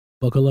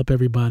Buckle up,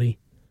 everybody,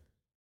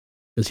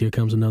 because here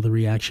comes another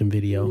reaction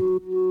video.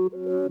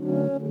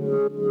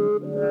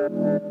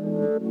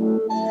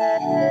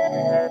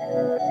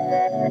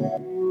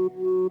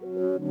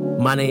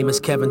 My name is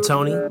Kevin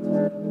Tony,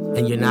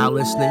 and you're now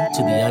listening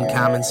to the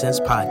Uncommon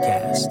Sense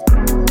Podcast.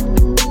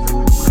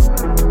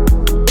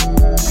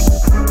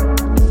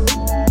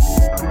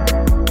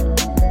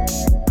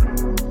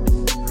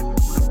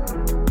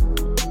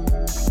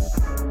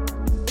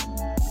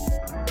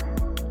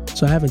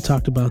 So I haven't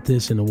talked about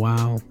this in a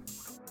while,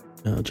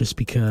 just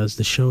because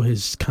the show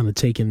has kind of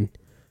taken,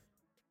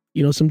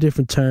 some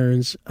different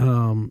turns.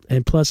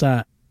 And plus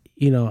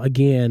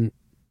again,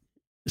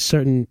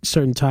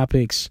 certain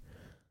topics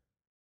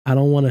I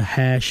don't want to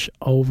hash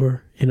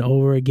over and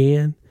over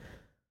again,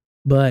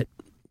 but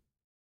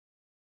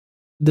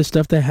the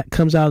stuff that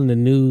comes out in the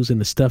news and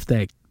the stuff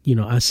that,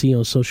 I see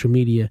on social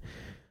media,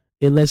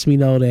 it lets me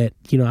know that,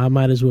 I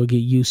might as well get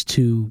used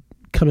to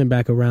coming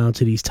back around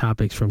to these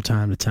topics from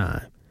time to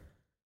time.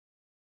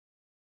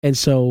 And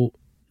so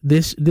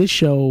this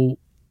show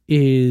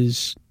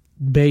is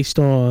based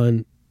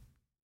on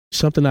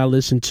something I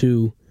listened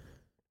to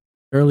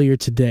earlier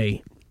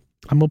today.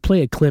 I'm gonna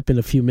play a clip in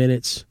a few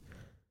minutes,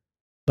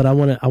 but I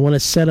want to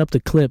set up the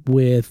clip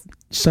with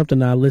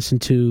something I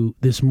listened to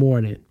this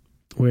morning,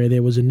 where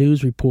there was a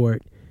news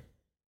report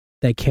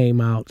that came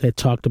out that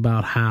talked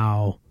about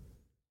how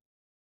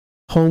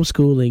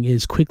homeschooling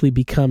is quickly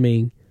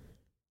becoming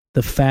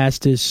the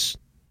fastest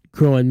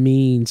growing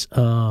means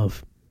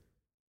of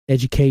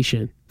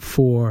education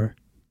for,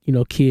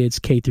 kids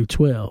K through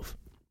 12.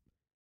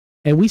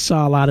 And we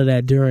saw a lot of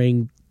that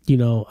during, the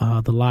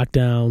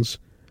lockdowns.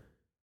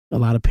 A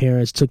lot of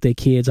parents took their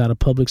kids out of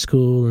public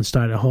school and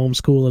started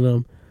homeschooling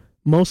them,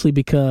 mostly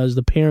because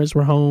the parents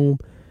were home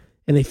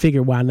and they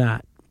figured, why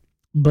not?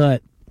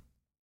 But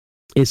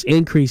it's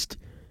increased.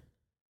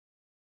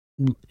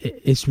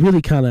 It's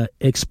really kind of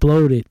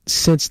exploded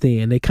since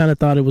then. They kind of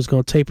thought it was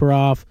going to taper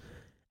off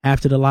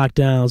after the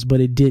lockdowns,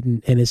 but it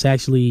didn't. And it's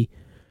actually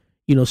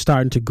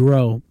starting to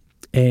grow,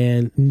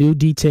 and new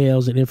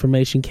details and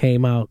information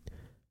came out,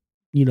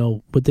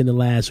 within the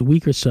last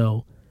week or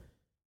so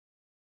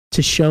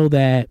to show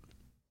that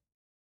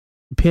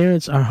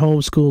parents are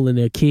homeschooling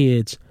their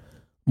kids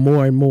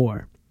more and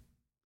more.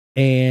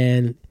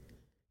 And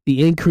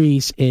the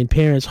increase in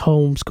parents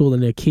homeschooling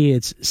their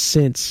kids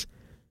since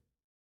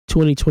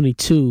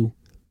 2022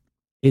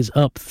 is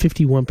up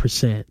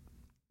 51%,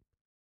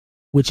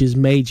 which is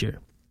major.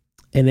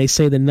 And they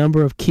say the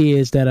number of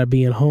kids that are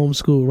being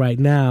homeschooled right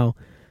now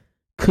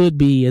could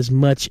be as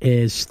much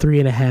as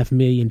 3.5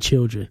 million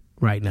children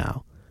right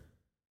now.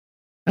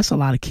 That's a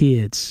lot of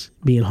kids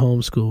being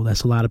homeschooled.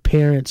 That's a lot of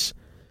parents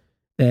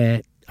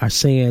that are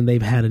saying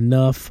they've had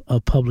enough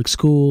of public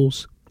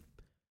schools.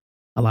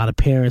 A lot of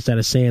parents that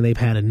are saying they've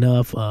had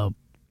enough of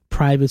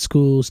private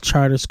schools,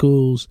 charter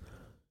schools.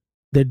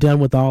 They're done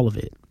with all of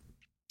it,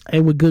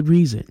 and with good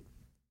reason.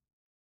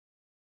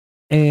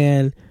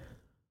 And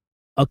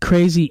a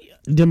crazy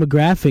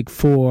demographic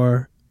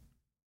for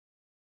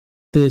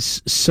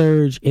this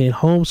surge in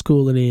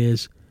homeschooling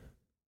is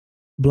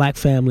Black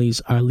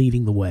families are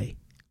leading the way,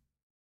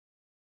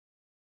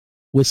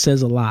 which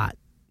says a lot.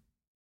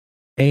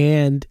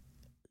 And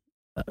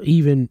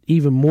even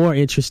more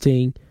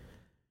interesting,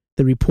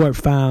 the report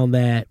found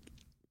that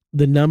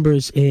the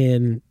numbers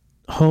in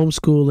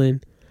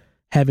homeschooling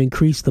have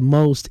increased the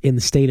most in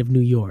the state of New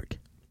York.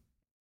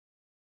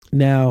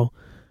 Now,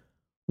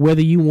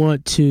 whether you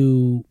want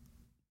to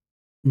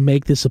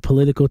make this a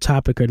political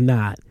topic or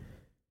not,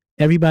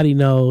 everybody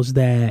knows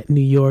that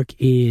New York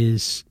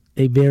is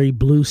a very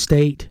blue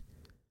state.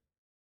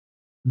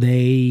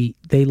 They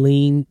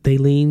lean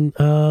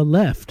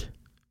left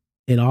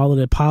in all of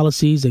their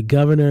policies. The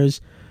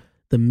governors,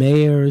 the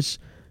mayors,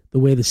 the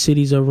way the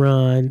cities are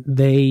run,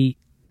 they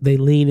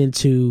lean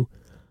into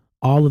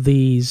all of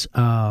these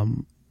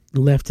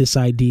leftist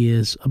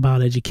ideas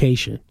about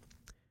education,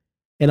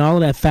 and all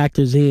of that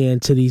factors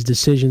into these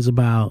decisions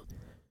about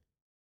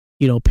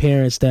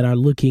parents that are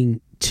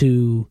looking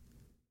to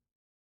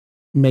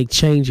make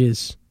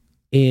changes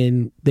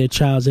in their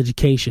child's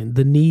education,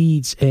 the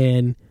needs,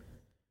 and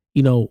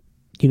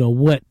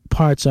what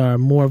parts are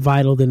more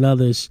vital than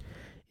others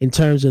in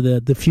terms of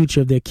the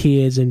future of their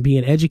kids and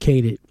being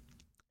educated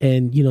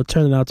and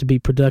turning out to be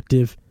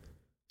productive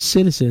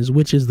citizens,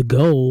 which is the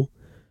goal,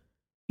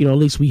 at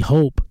least we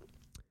hope.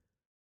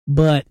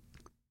 But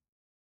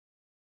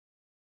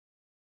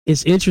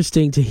it's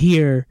interesting to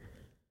hear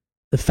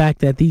the fact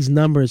that these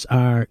numbers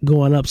are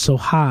going up so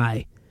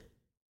high,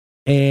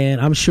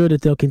 and I'm sure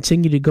that they'll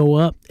continue to go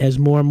up as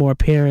more and more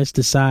parents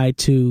decide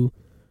to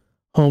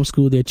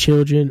homeschool their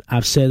children.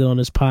 I've said it on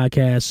this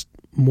podcast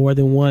more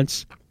than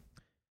once.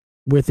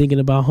 We're thinking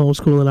about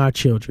homeschooling our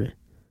children.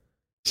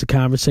 It's a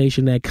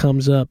conversation that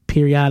comes up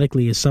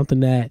periodically. It's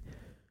something that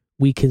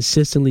we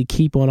consistently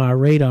keep on our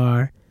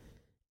radar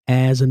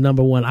as a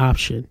number one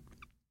option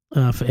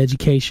for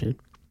education.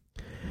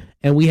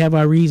 And we have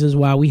our reasons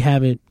why we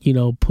haven't,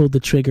 pulled the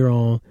trigger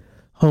on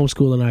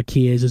homeschooling our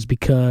kids is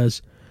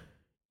because,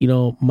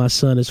 my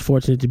son is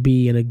fortunate to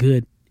be in a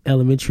good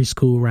elementary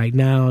school right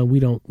now, and we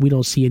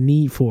don't see a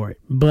need for it.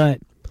 But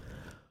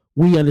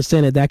we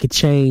understand that could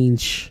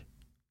change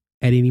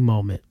at any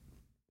moment.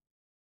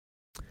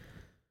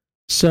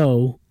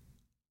 So,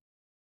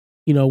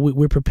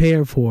 we're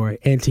prepared for it.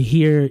 And to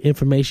hear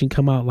information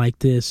come out like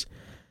this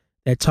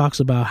that talks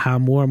about how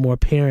more and more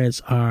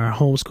parents are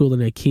homeschooling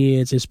their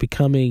kids, it's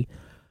becoming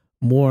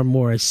more and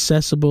more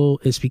accessible.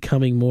 It's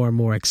becoming more and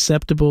more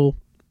acceptable.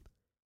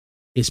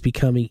 It's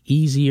becoming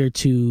easier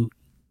to,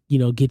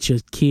 get your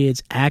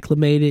kids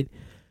acclimated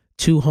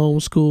to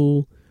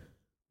homeschool,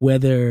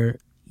 whether,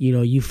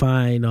 you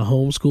find a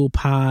homeschool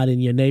pod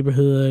in your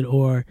neighborhood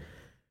or,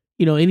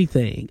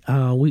 anything.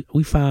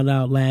 We found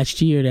out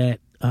last year that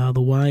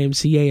the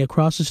YMCA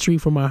across the street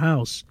from our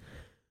house,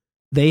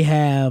 they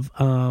have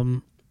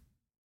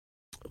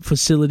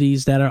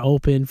facilities that are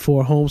open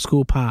for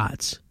homeschool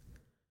pods.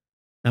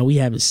 Now, we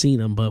haven't seen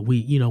them, but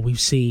we've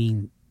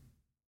seen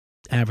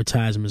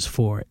advertisements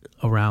for it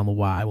around the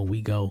Y when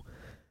we go.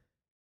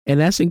 And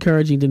that's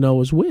encouraging to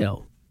know as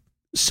well.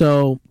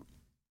 So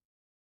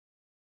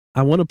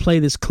I want to play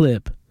this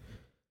clip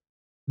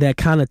that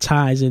kind of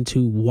ties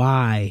into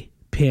why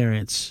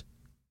parents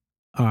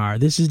are.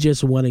 This is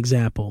just one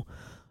example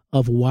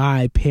of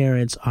why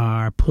parents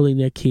are pulling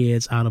their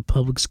kids out of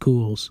public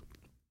schools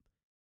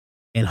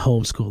and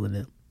homeschooling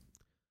them.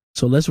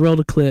 So let's roll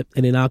the clip,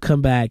 and then I'll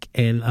come back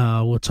and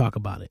we'll talk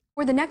about it.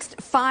 For the next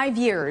 5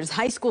 years,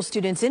 high school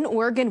students in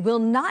Oregon will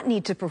not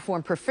need to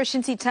perform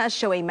proficiency tests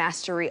showing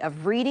mastery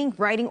of reading,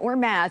 writing, or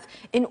math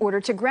in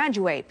order to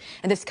graduate.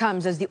 And this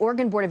comes as the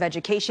Oregon Board of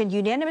Education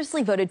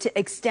unanimously voted to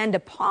extend a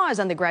pause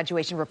on the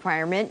graduation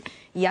requirement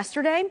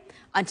yesterday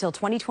until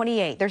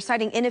 2028. They're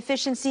citing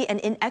inefficiency and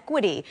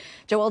inequity.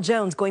 Joelle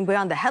Jones going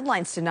beyond the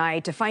headlines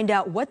tonight to find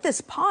out what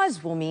this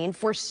pause will mean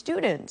for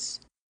students.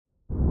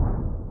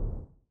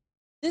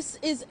 This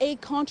is a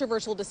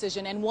controversial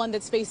decision and one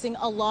that's facing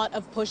a lot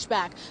of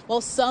pushback.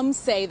 While some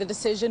say the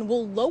decision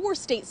will lower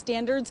state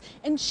standards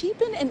and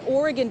cheapen an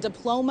Oregon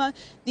diploma,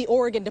 the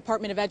Oregon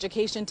Department of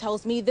Education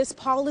tells me this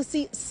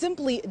policy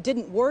simply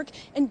didn't work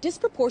and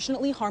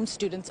disproportionately harmed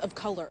students of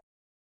color.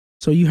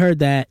 So you heard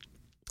that.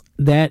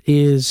 That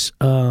is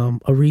a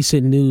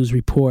recent news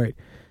report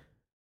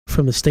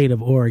from the state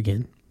of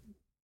Oregon.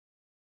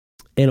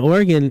 And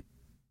Oregon,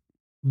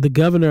 the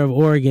governor of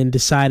Oregon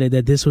decided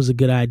that this was a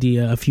good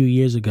idea a few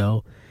years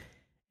ago,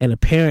 and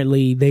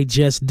apparently they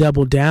just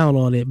doubled down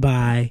on it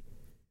by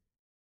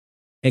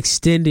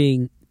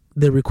extending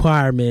the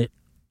requirement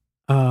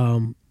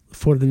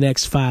for the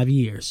next 5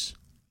 years.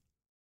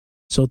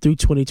 So through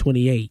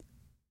 2028,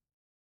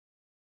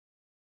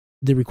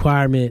 the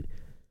requirement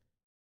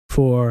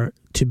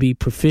to be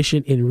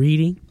proficient in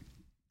reading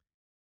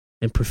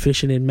and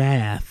proficient in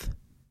math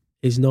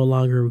is no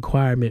longer a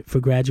requirement for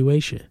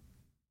graduation.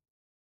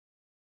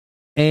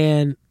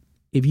 And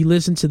if you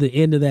listen to the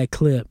end of that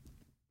clip,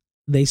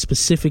 they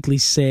specifically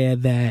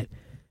said that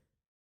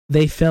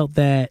they felt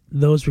that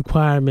those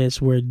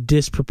requirements were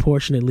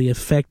disproportionately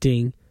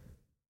affecting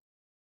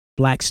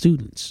black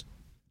students.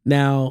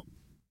 Now,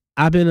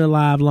 I've been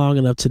alive long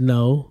enough to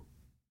know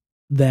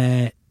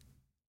that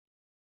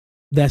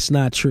that's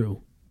not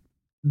true.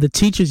 The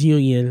teachers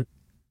union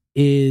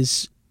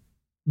is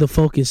the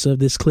focus of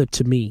this clip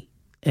to me,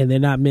 and they're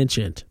not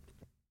mentioned.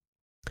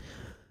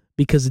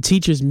 Because the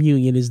teachers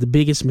union is the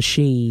biggest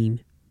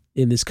machine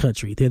in this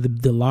country. They're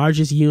the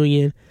largest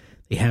union.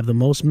 They have the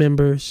most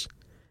members.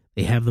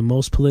 They have the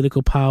most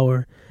political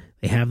power.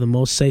 They have the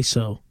most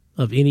say-so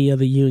of any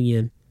other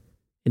union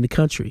in the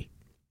country.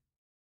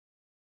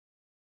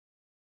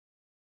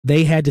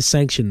 They had to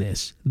sanction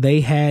this.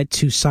 They had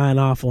to sign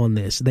off on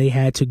this. They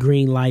had to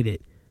green light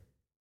it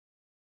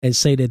and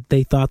say that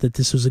they thought that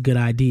this was a good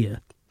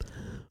idea,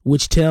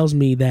 which tells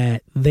me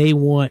that they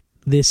want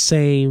this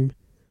same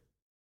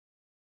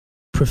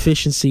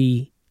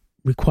proficiency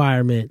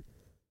requirement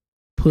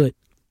put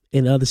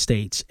in other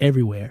states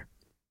everywhere.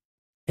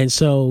 And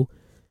so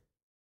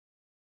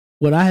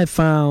what I have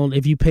found,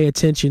 if you pay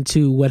attention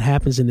to what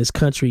happens in this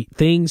country,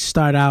 things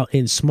start out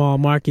in small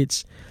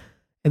markets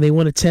and they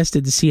want to test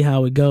it to see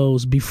how it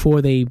goes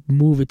before they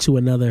move it to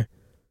another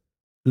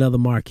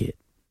market.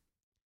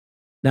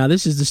 Now,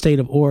 this is the state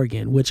of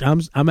Oregon, which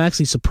I'm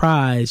actually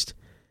surprised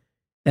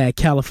that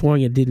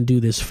California didn't do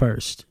this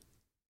first.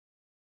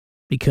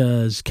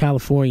 Because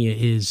California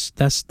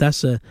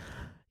that's a,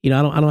 I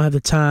don't have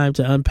the time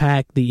to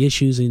unpack the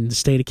issues in the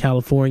state of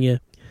California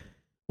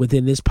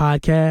within this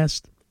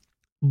podcast,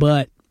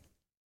 but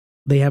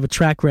they have a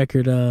track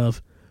record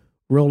of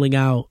rolling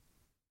out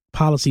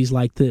policies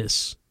like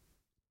this.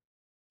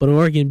 But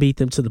Oregon beat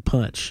them to the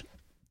punch.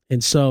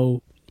 And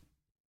so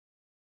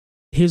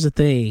here's the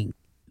thing.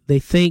 They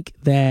think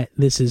that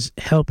this is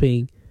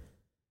helping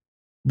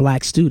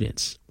black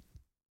students.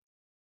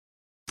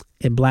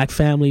 And black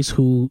families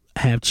who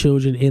have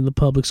children in the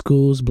public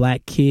schools,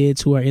 black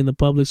kids who are in the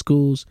public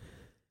schools,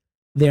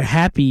 they're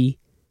happy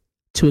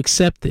to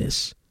accept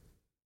this,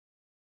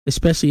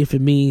 especially if it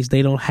means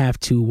they don't have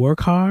to work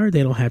hard,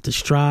 they don't have to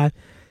strive.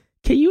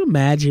 Can you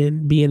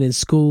imagine being in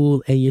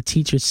school and your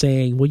teacher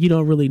saying, well, you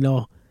don't really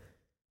know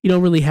You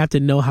don't really have to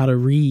know how to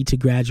read to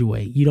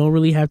graduate. You don't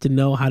really have to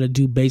know how to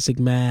do basic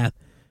math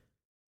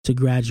to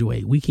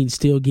graduate. We can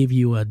still give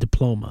you a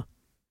diploma.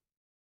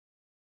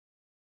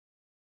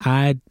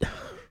 I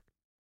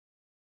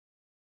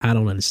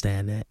don't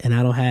understand that. And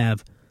I don't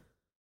have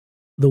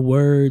the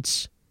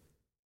words.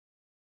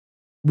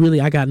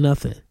 Really, I got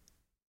nothing.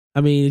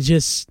 I mean,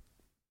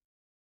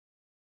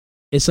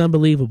 it's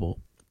unbelievable.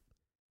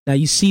 Now,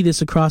 you see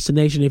this across the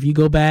nation. If you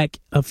go back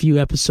a few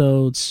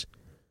episodes,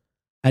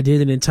 I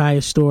did an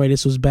entire story.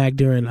 This was back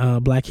during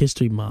Black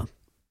History Month,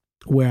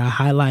 where I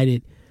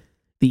highlighted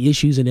the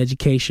issues in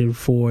education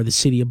for the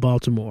city of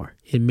Baltimore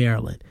in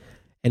Maryland,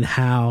 and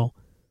how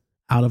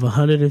out of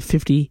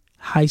 150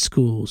 high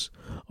schools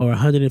or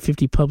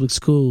 150 public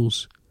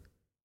schools,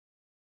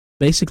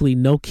 basically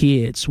no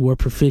kids were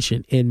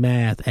proficient in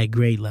math at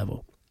grade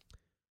level,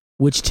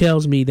 which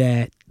tells me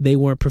that they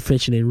weren't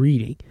proficient in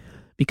reading.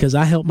 Because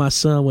I help my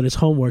son with his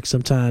homework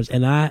sometimes,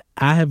 and I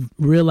have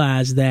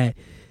realized that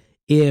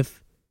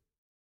if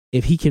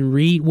he can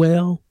read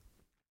well,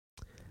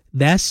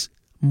 that's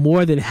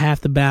more than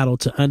half the battle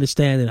to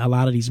understanding a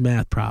lot of these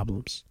math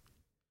problems.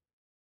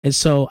 And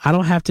so I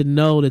don't have to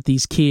know that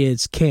these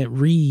kids can't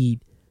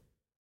read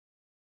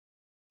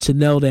to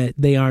know that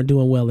they aren't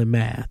doing well in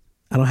math.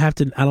 I don't have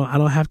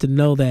to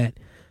know that.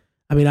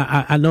 I mean,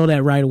 I know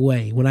that right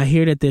away. When I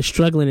hear that they're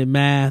struggling in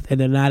math and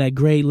they're not at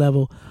grade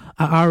level,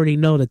 I already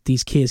know that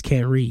these kids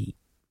can't read.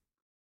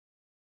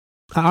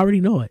 I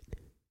already know it.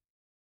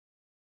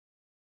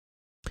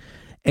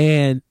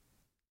 And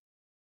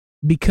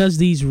because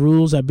these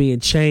rules are being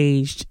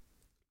changed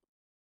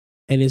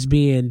and it's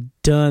being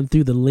done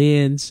through the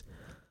lens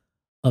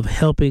of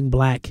helping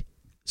Black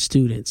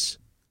students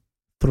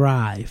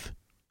thrive,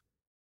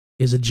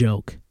 is a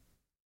joke.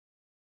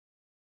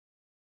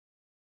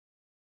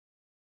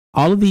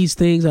 All of these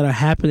things that are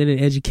happening in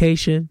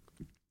education,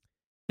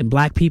 and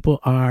Black people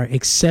are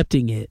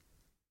accepting it,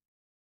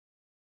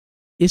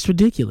 it's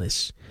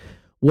ridiculous.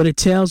 What it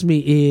tells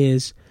me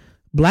is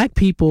Black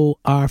people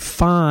are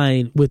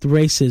fine with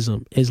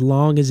racism as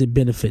long as it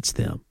benefits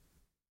them.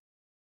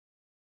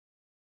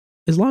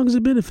 As long as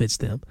it benefits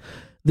them.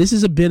 This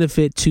is a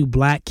benefit to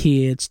Black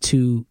kids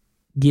to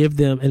give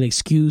them an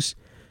excuse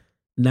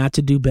not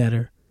to do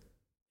better,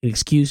 an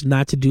excuse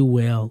not to do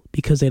well,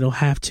 because they don't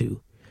have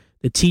to.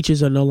 The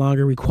teachers are no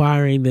longer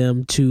requiring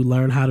them to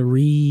learn how to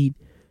read.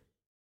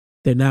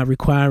 They're not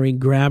requiring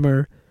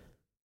grammar.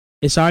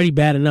 It's already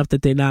bad enough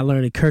that they're not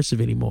learning cursive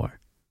anymore.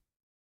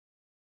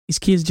 These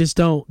kids just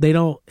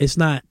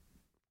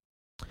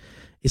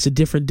it's a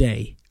different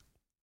day.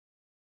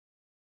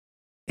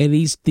 And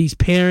these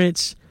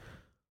parents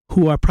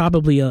who are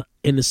probably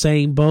in the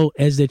same boat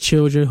as their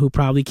children, who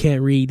probably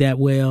can't read that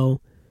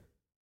well,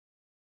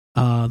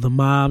 the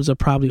moms are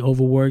probably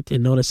overworked.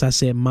 And notice I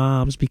said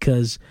moms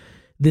because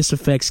this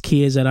affects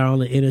kids that are on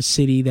the inner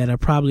city that are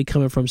probably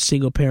coming from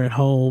single parent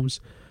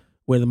homes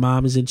where the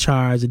mom is in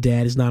charge, the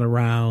dad is not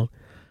around.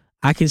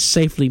 I can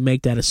safely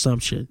make that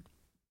assumption.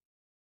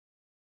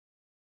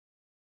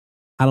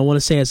 I don't want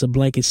to say it's a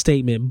blanket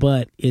statement,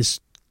 but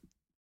it's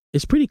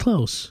pretty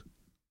close.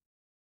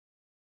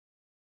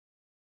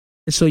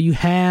 And so you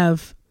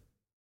have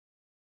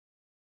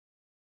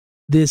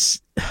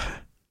this an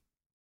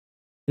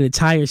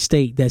entire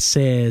state that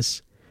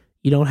says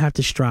you don't have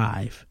to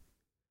strive.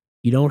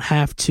 You don't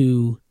have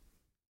to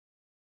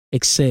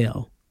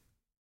excel.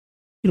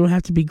 You don't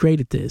have to be great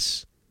at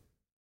this.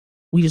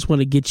 We just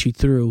want to get you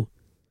through,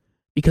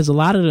 because a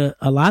lot of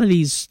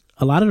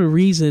the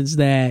reasons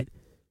that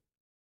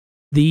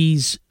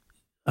these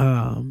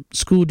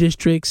school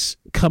districts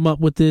come up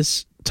with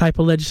this type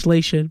of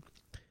legislation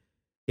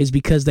is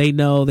because they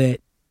know that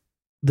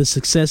the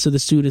success of the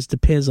students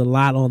depends a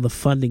lot on the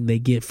funding they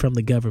get from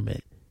the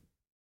government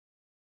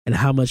and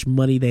how much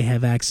money they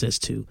have access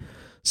to.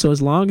 So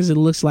as long as it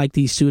looks like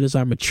these students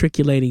are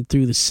matriculating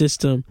through the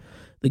system,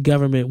 the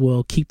government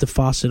will keep the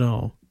faucet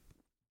on.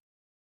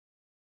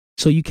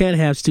 So you can't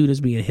have students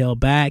being held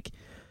back.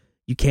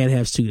 You can't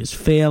have students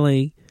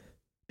failing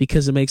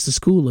because it makes the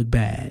school look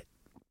bad.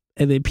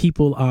 And then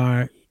people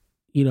are,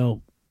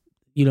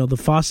 the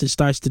faucet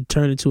starts to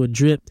turn into a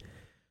drip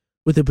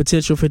with the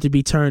potential for it to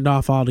be turned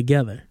off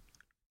altogether.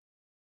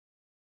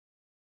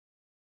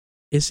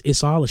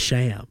 It's all a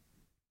sham.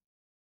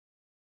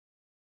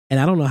 And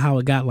I don't know how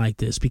it got like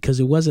this, because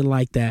it wasn't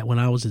like that when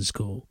I was in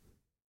school.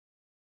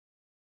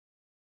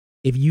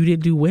 If you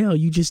didn't do well,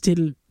 you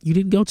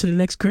didn't go to the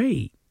next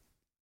grade.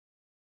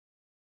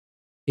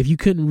 If you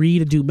couldn't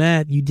read or do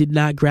math, you did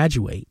not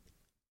graduate.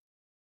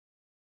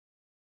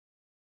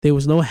 There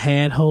was no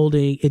hand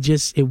holding.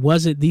 It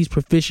wasn't, these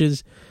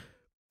provisions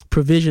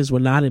were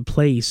not in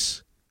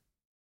place.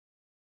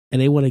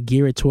 And they want to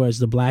gear it towards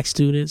the Black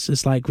students.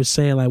 It's like we're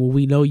saying, like, well,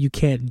 we know you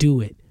can't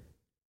do it.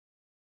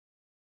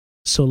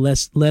 So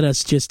let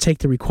us just take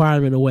the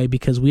requirement away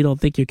because we don't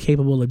think you're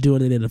capable of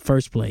doing it in the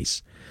first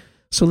place.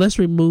 So let's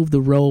remove the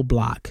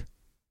roadblock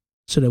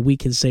so that we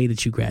can say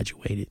that you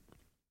graduated.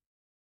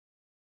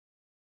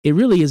 It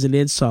really is an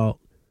insult,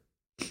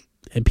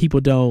 and people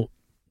don't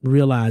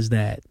realize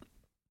that.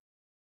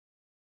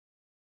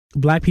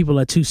 Black people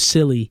are too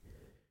silly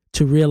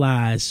to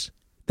realize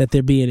that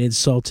they're being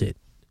insulted.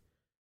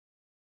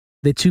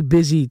 They're too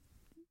busy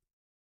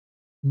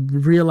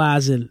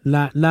realizing,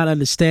 not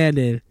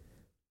understanding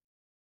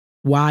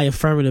why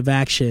affirmative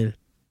action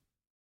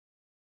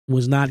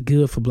was not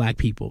good for black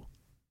people.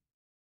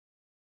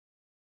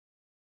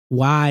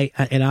 Why,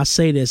 and I'll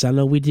say this, I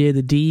know we did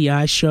the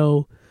DEI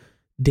show.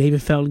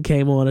 David Felton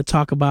came on to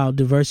talk about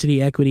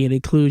diversity, equity, and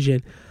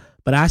inclusion,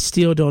 but I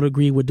still don't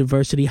agree with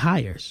diversity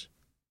hires.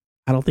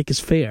 I don't think it's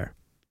fair.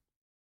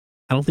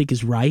 I don't think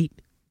it's right.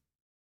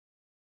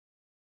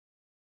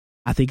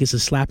 I think it's a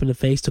slap in the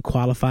face to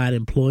qualified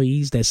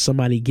employees that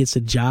somebody gets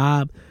a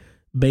job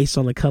based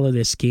on the color of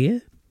their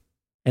skin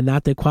and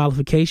not their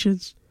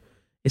qualifications.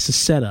 It's a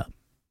setup.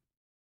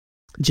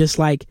 Just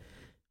like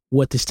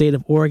what the state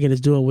of Oregon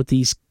is doing with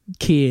these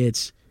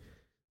kids,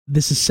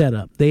 this is set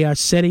up. They are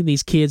setting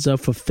these kids up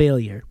for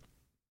failure.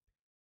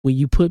 When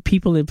you put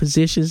people in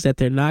positions that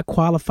they're not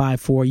qualified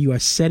for, you are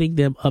setting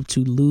them up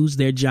to lose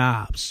their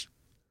jobs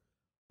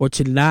or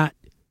to not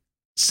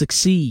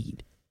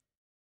succeed.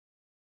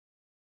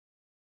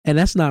 And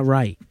that's not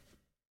right.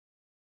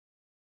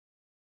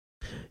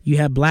 You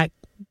have black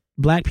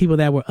people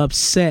that were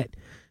upset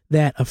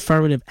that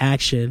affirmative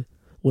action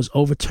was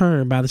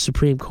overturned by the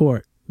Supreme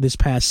Court this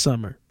past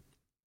summer.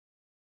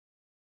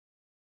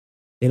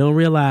 They don't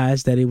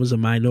realize that it was a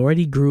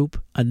minority group,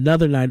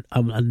 another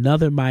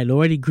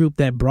minority group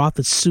that brought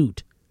the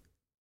suit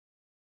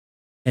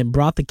and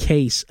brought the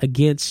case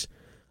against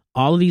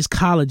all of these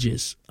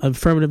colleges.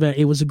 Affirmative.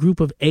 It was a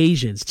group of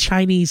Asians,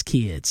 Chinese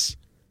kids,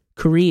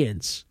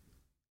 Koreans.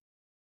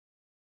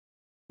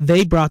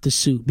 They brought the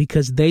suit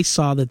because they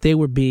saw that they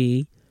were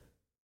being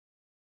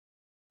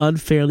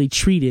unfairly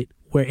treated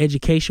where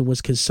education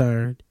was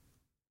concerned,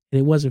 and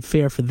it wasn't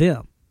fair for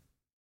them.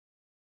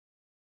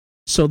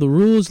 So the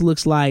rules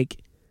looks like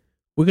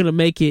we're going to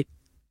make it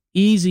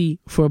easy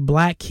for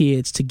black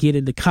kids to get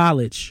into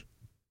college,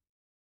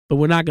 but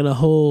we're not going to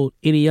hold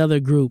any other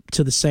group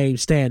to the same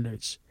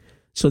standards.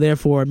 So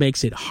therefore, it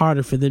makes it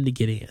harder for them to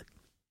get in.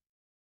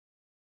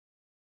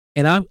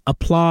 And I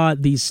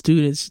applaud these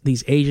students,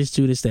 these Asian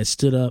students that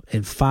stood up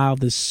and filed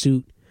this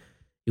suit.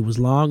 It was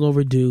long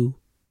overdue.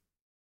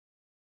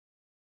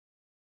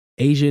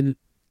 Asian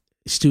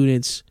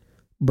students,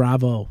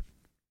 bravo.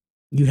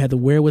 You had the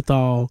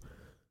wherewithal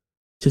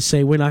to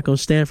say, we're not going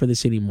to stand for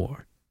this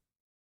anymore.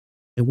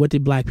 And what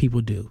did black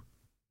people do?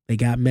 They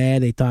got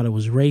mad. They thought it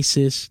was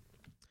racist.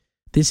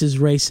 This is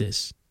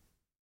racist.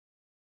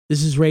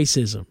 This is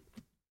racism.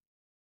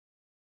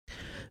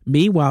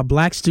 Meanwhile,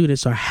 black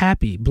students are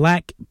happy.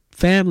 Black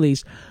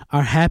families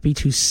are happy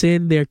to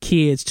send their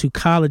kids to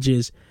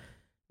colleges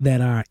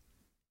that are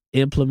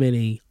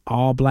implementing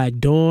all black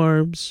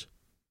dorms,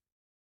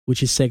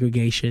 which is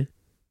segregation,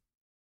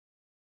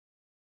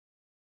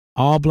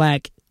 all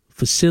black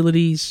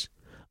facilities,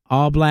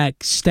 all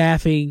black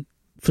staffing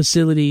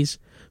facilities,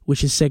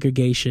 which is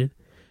segregation.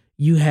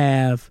 You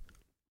have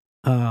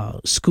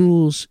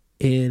schools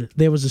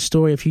there was a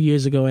story a few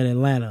years ago in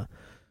Atlanta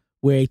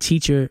where a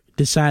teacher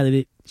decided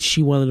that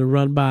she wanted to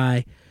run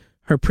by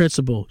her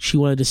principal. She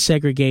wanted to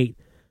segregate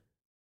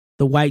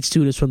the white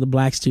students from the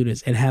black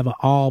students and have an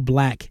all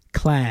black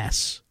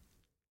class.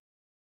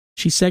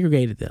 She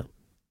segregated them.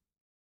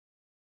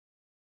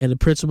 And the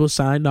principal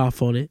signed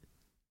off on it.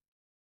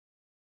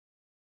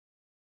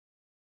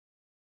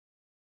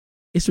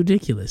 It's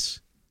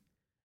ridiculous.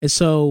 And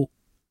so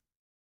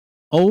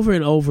over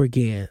and over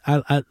again,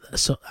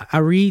 I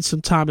read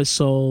some Thomas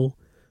Sowell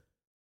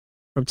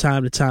from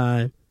time to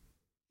time.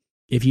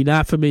 If you're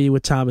not familiar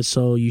with Thomas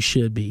Sowell, you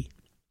should be.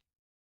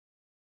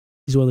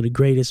 He's one of the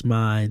greatest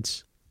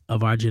minds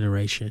of our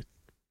generation.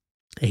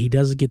 And he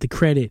doesn't get the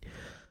credit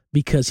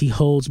because he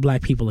holds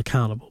black people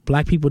accountable.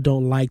 Black people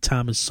don't like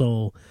Thomas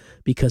Sowell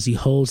because he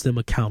holds them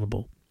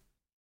accountable.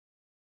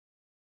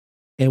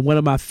 And one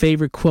of my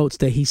favorite quotes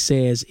that he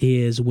says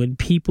is, when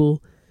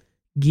people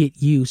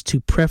get used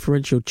to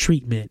preferential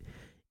treatment,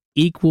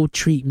 equal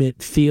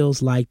treatment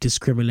feels like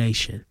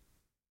discrimination.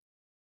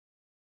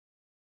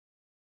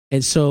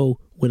 And so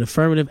when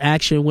affirmative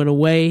action went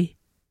away,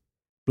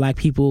 black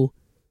people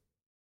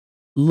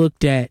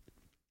looked at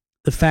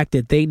the fact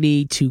that they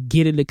need to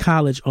get into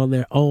college on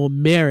their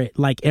own merit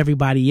like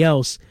everybody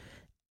else,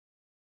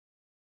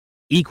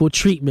 equal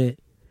treatment,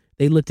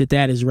 they looked at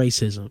that as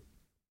racism.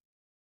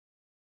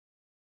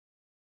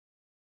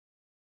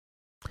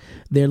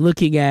 They're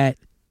looking at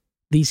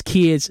these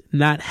kids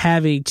not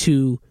having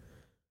to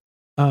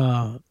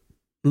know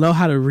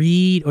how to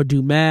read or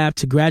do math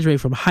to graduate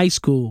from high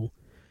school.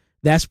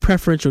 That's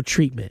preferential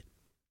treatment.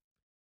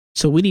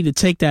 So we need to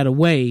take that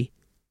away,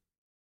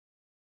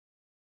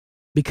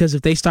 because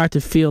if they start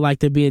to feel like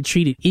they're being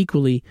treated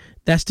equally,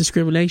 that's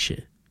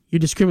discrimination. You're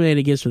discriminating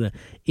against them.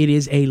 It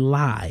is a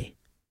lie.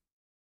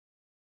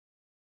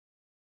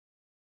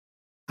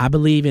 I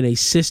believe in a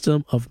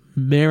system of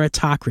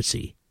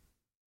meritocracy.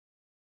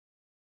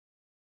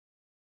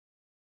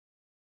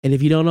 And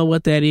if you don't know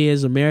what that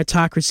is, a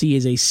meritocracy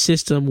is a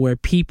system where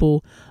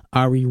people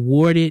are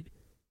rewarded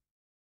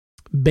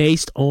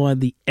based on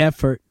the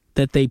effort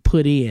that they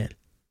put in,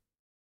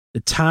 the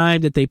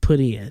time that they put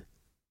in,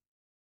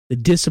 the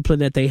discipline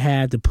that they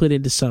have to put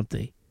into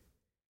something,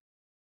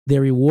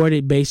 they're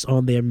rewarded based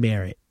on their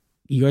merit.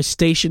 Your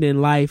station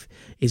in life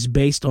is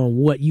based on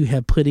what you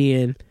have put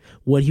in,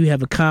 what you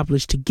have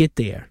accomplished to get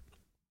there.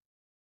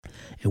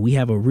 And we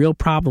have a real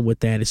problem with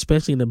that,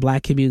 especially in the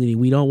black community.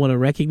 We don't want to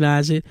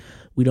recognize it.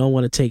 We don't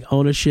want to take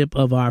ownership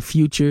of our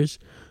futures.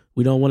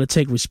 We don't want to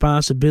take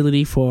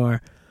responsibility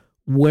for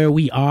where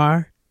we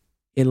are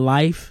in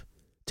life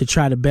to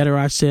try to better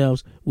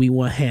ourselves. We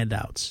want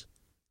handouts,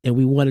 and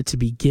we want it to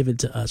be given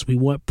to us. We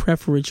want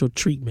preferential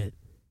treatment.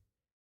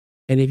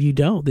 And if you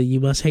don't, then you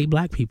must hate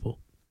black people.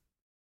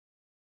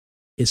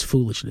 It's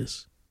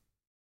foolishness.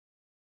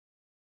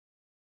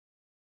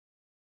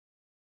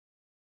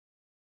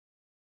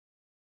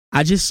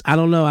 I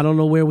don't know. I don't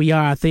know where we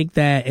are. I think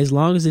that as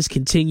long as this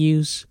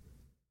continues,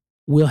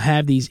 we'll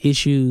have these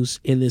issues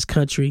in this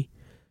country.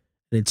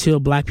 And until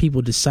black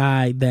people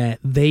decide that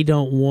they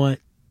don't want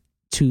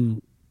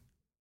to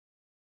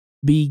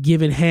be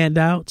given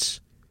handouts,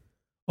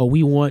 or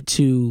we want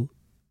to,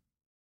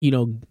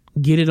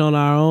 get it on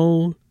our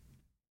own,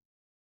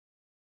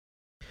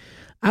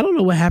 I don't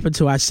know what happened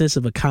to our sense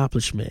of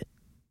accomplishment.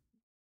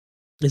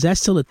 Is that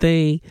still a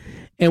thing?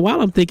 And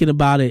while I'm thinking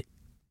about it,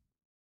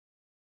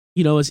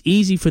 it's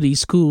easy for these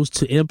schools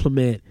to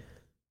implement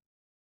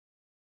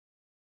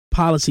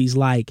policies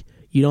like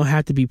you don't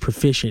have to be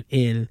proficient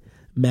in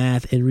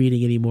math and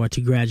reading anymore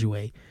to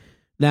graduate.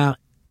 Now,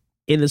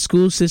 in the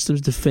school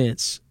system's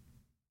defense,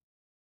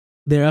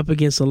 they're up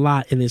against a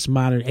lot in this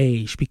modern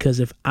age, because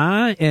if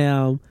I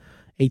am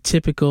a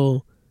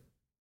typical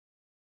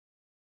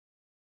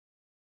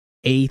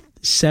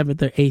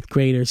 7th or 8th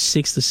grader,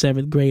 6th or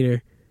 7th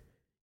grader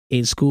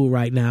in school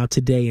right now,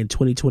 today in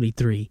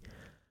 2023,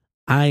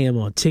 I am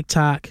on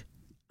TikTok,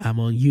 I'm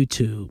on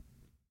YouTube,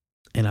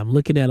 and I'm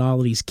looking at all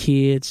of these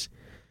kids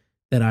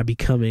that are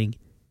becoming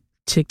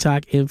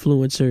TikTok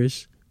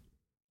influencers,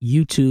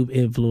 YouTube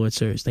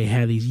influencers. They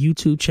have these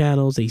YouTube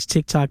channels, these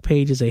TikTok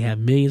pages, they have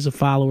millions of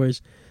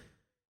followers.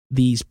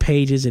 These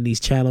pages and these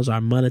channels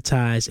are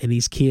monetized, and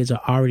these kids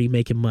are already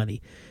making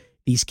money.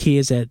 These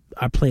kids that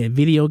are playing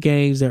video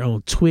games, they're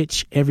on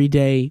Twitch every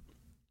day.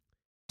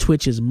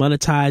 Twitch is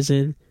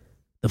monetizing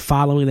the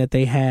following that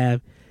they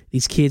have.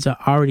 These kids are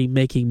already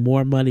making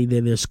more money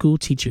than their school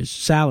teachers'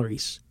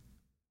 salaries.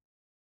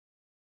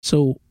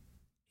 So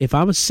if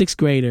I'm a 6th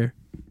grader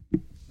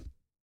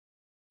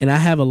and I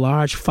have a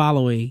large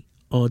following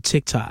on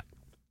TikTok,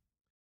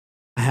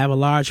 I have a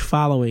large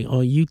following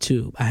on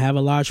YouTube, I have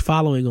a large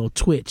following on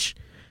Twitch,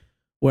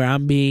 where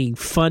I'm being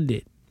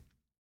funded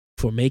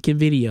for making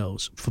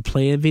videos, for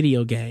playing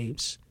video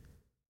games,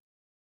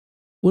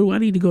 what do I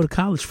need to go to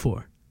college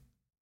for?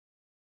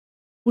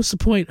 What's the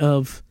point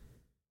of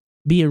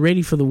being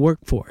ready for the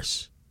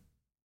workforce?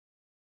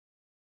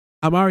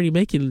 I'm already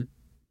making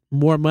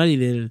more money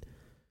than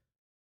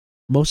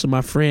most of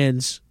my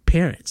friends'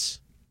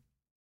 parents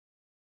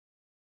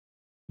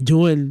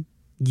doing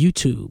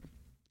YouTube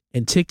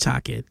and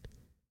TikToking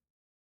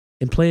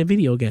and playing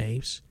video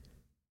games.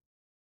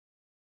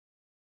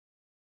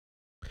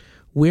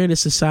 We're in a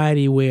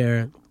society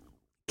where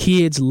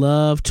kids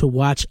love to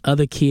watch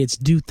other kids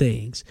do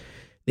things.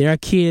 There are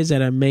kids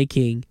that are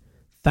making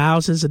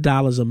thousands of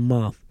dollars a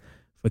month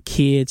for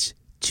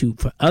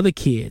other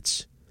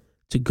kids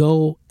to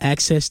go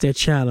access their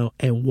channel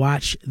and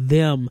watch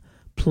them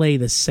play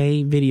the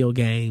same video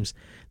games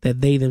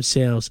that they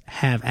themselves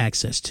have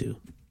access to.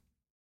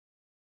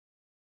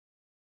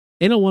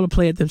 They don't want to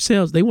play it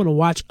themselves. They want to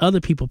watch other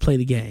people play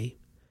the game.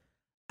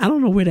 I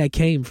don't know where that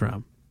came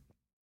from.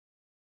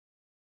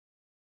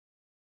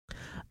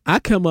 I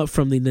come up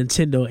from the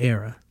Nintendo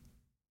era.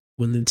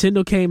 When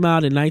Nintendo came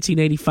out in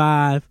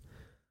 1985,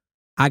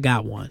 I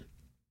got one.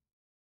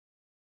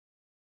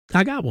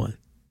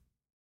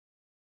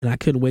 And I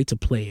couldn't wait to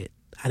play it.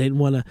 I didn't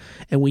want to.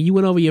 And when you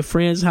went over your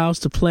friend's house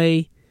to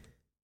play,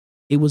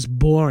 it was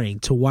boring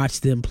to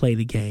watch them play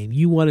the game.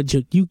 You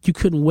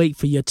couldn't wait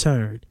for your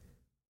turn.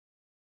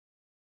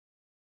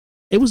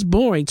 It was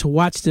boring to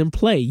watch them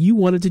play. You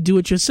wanted to do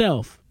it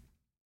yourself.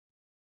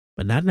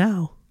 But not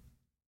now.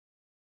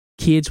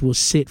 Kids will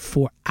sit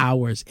for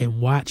hours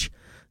and watch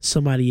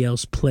somebody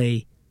else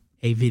play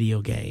a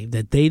video game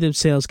that they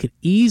themselves could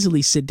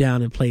easily sit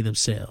down and play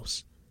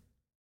themselves.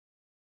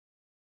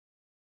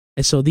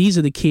 And so these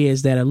are the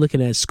kids that are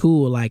looking at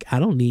school like, I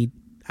don't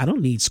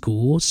need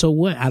school. So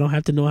what? I don't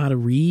have to know how to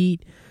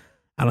read.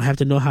 I don't have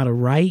to know how to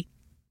write.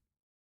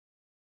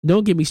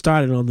 Don't get me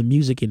started on the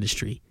music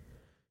industry.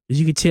 As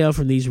you can tell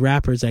from these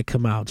rappers that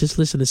come out, just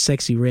listen to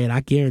Sexy Red.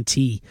 I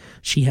guarantee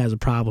she has a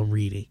problem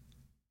reading.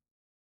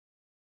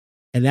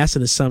 And that's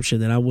an assumption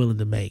that I'm willing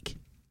to make.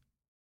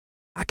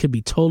 I could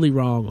be totally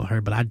wrong on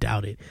her, but I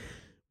doubt it.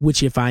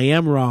 Which, if I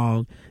am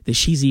wrong, then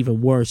she's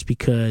even worse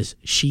because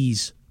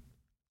she's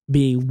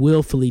being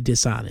willfully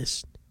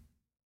dishonest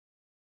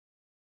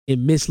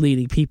and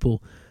misleading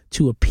people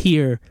to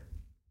appear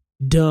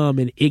dumb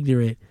and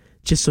ignorant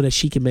just so that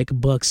she can make a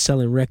buck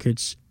selling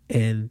records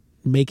and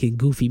making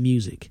goofy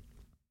music.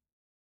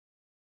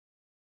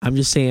 I'm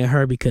just saying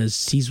her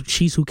because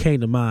she's who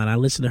came to mind. I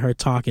listened to her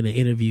talk in an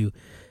interview,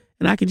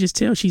 and I can just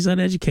tell she's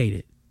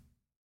uneducated.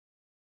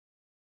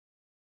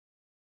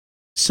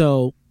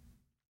 So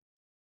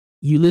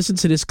you listen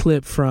to this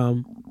clip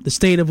from the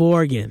state of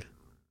Oregon.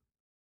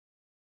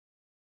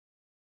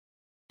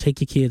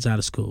 Take your kids out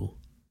of school.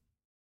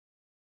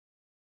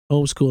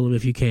 Homeschool them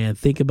if you can.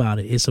 Think about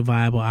it. It's a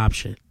viable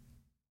option.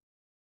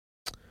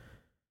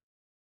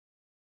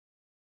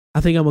 I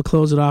think I'm going to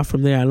close it off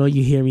from there. I know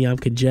you hear me. I'm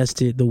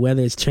congested. The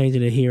weather is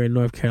changing here in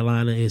North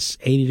Carolina. It's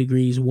 80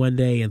 degrees one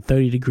day and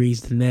 30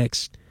 degrees the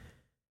next.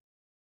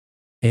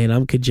 And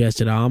I'm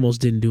congested. I almost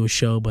didn't do a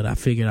show, but I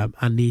figured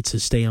I need to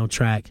stay on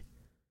track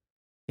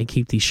and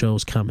keep these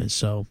shows coming.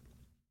 So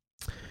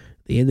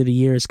the end of the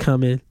year is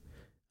coming.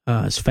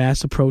 It's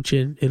fast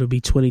approaching. It'll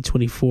be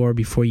 2024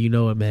 before you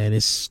know it, man.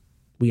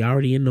 We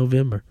already in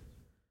November.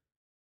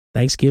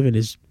 Thanksgiving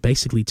is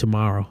basically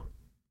tomorrow.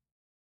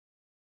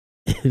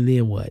 And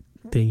then what?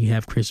 Then you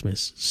have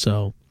Christmas.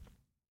 So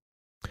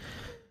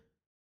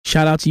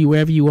shout out to you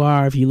wherever you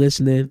are. If you're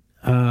listening,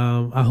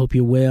 I hope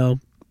you're well.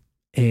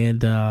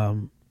 And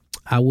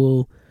I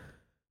will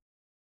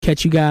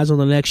catch you guys on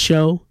the next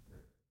show.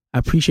 I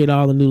appreciate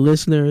all the new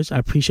listeners. I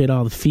appreciate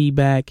all the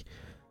feedback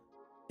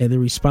and the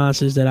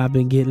responses that I've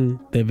been getting.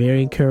 They're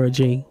very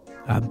encouraging.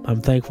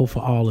 I'm thankful for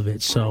all of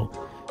it. So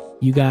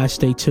you guys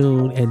stay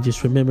tuned and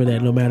just remember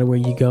that no matter where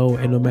you go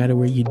and no matter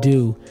where you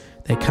do,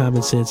 that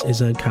common sense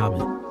is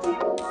uncommon.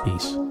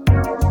 Peace.